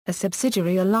A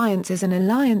subsidiary alliance is an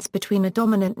alliance between a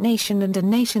dominant nation and a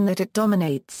nation that it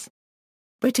dominates.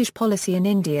 British policy in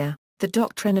India. The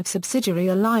doctrine of subsidiary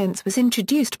alliance was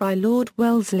introduced by Lord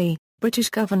Wellesley, British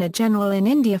Governor-General in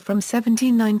India from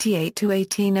 1798 to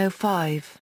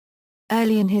 1805.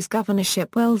 Early in his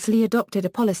governorship, Wellesley adopted a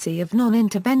policy of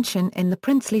non-intervention in the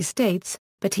princely states,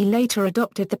 but he later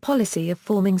adopted the policy of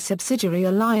forming subsidiary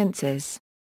alliances.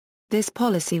 This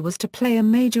policy was to play a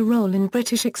major role in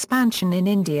British expansion in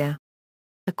India.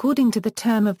 According to the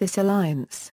term of this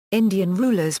alliance, Indian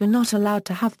rulers were not allowed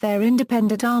to have their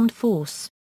independent armed force.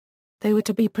 They were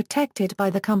to be protected by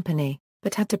the company,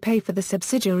 but had to pay for the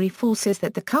subsidiary forces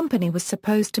that the company was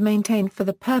supposed to maintain for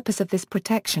the purpose of this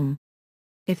protection.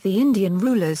 If the Indian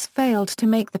rulers failed to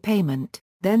make the payment,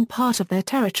 then part of their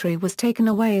territory was taken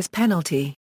away as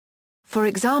penalty. For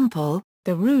example,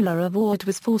 the ruler of Oudh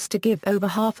was forced to give over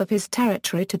half of his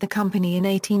territory to the company in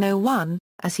 1801,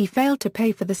 as he failed to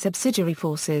pay for the subsidiary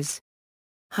forces.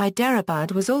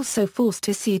 Hyderabad was also forced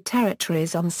to cede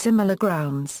territories on similar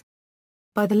grounds.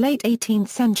 By the late 18th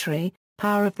century,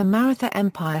 power of the Maratha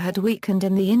Empire had weakened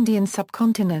in the Indian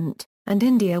subcontinent, and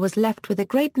India was left with a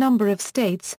great number of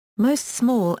states, most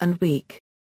small and weak.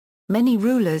 Many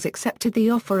rulers accepted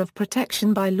the offer of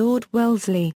protection by Lord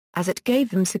Wellesley, as it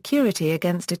gave them security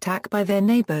against attack by their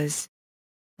neighbours.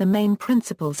 The main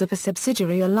principles of a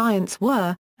subsidiary alliance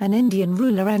were, an Indian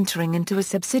ruler entering into a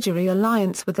subsidiary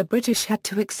alliance with the British had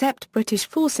to accept British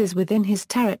forces within his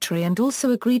territory and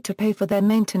also agreed to pay for their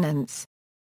maintenance.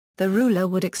 The ruler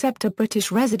would accept a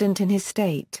British resident in his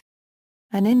state.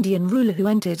 An Indian ruler who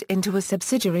entered into a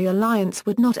subsidiary alliance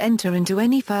would not enter into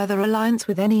any further alliance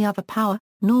with any other power,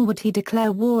 nor would he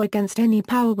declare war against any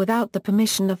power without the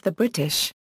permission of the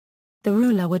British. The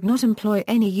ruler would not employ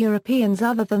any Europeans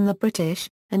other than the British,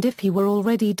 and if he were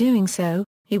already doing so,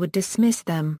 he would dismiss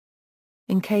them.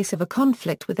 In case of a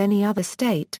conflict with any other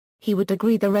state, he would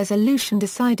agree the resolution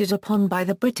decided upon by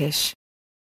the British.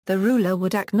 The ruler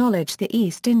would acknowledge the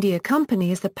East India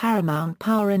Company as the paramount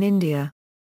power in India.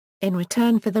 In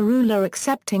return for the ruler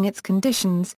accepting its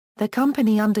conditions, the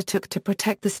company undertook to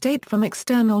protect the state from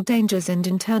external dangers and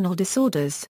internal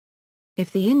disorders.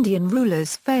 If the Indian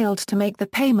rulers failed to make the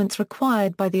payments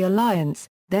required by the alliance,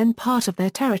 then part of their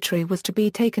territory was to be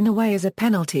taken away as a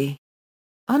penalty.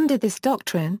 Under this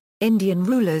doctrine, Indian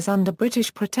rulers under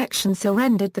British protection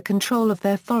surrendered the control of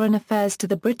their foreign affairs to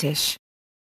the British.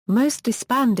 Most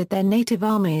disbanded their native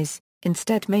armies,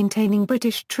 instead maintaining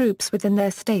British troops within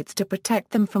their states to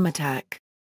protect them from attack.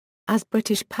 As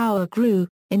British power grew,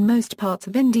 in most parts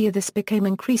of India this became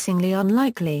increasingly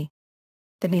unlikely.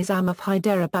 The Nizam of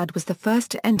Hyderabad was the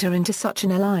first to enter into such an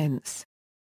alliance.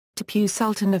 Tipu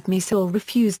Sultan of Mysore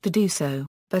refused to do so,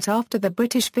 but after the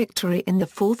British victory in the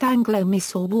Fourth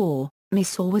Anglo-Mysore War,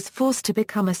 Mysore was forced to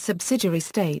become a subsidiary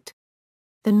state.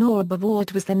 The Nawab of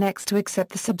Oudh was the next to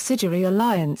accept the subsidiary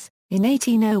alliance, in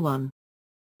 1801.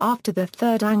 After the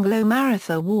Third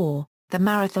Anglo-Maratha War, the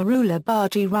Maratha ruler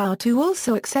Baji Rao too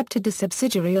also accepted the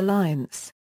subsidiary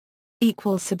alliance.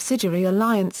 Subsidiary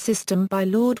alliance system by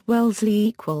Lord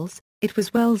Wellesley. It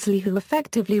was Wellesley who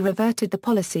effectively reverted the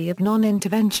policy of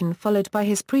non-intervention followed by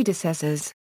his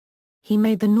predecessors. He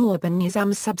made the Nawab and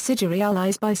Nizam subsidiary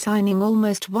allies by signing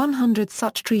almost 100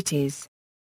 such treaties.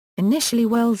 Initially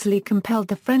Wellesley compelled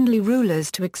the friendly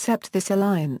rulers to accept this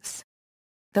alliance.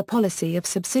 The policy of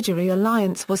subsidiary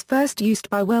alliance was first used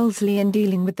by Wellesley in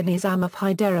dealing with the Nizam of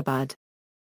Hyderabad.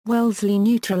 Wellesley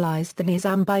neutralized the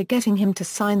Nizam by getting him to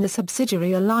sign the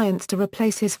subsidiary alliance to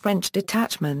replace his French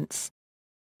detachments.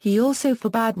 He also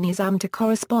forbade Nizam to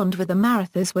correspond with the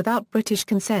Marathas without British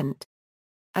consent.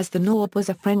 As the Nawab was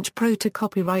a French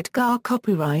proto-copyright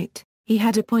copyright, he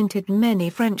had appointed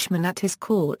many Frenchmen at his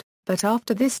court, but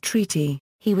after this treaty,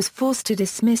 he was forced to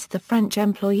dismiss the French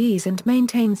employees and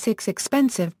maintain 6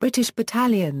 expensive British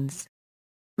battalions.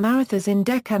 Marathas in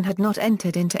Deccan had not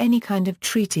entered into any kind of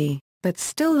treaty, but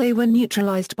still they were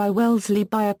neutralized by Wellesley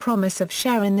by a promise of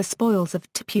share in the spoils of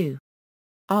Tipu.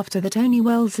 After that only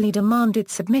Wellesley demanded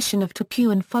submission of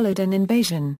Tipu and followed an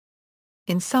invasion.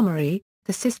 In summary,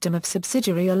 the system of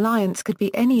subsidiary alliance could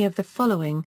be any of the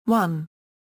following: 1.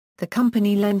 The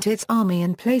company lent its army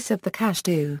in place of the cash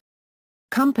due.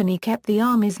 Company kept the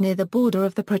armies near the border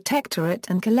of the protectorate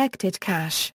and collected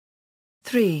cash.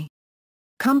 3.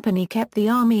 Company kept the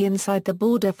army inside the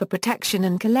border for protection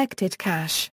and collected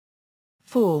cash.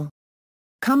 4.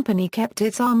 Company kept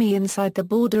its army inside the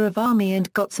border of army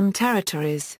and got some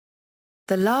territories.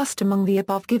 The last among the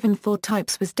above given 4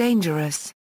 types was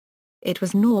dangerous. It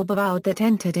was North Wood that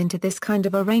entered into this kind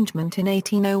of arrangement in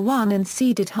 1801 and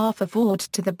ceded half of Wood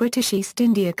to the British East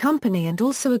India Company and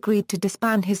also agreed to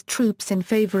disband his troops in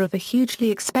favour of a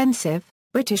hugely expensive,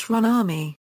 British-run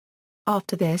army.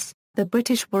 After this, the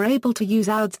British were able to use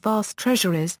Wood's vast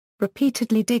treasuries,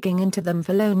 repeatedly digging into them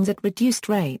for loans at reduced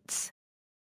rates.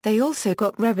 They also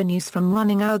got revenues from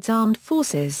running Wood's armed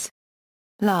forces.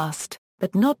 Last,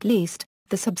 but not least,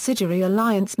 the subsidiary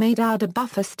alliance made Wood a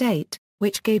buffer state,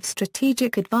 which gave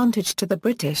strategic advantage to the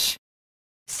British.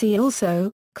 See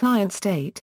also, client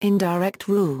state, indirect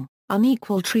rule,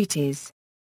 unequal treaties.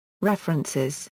 References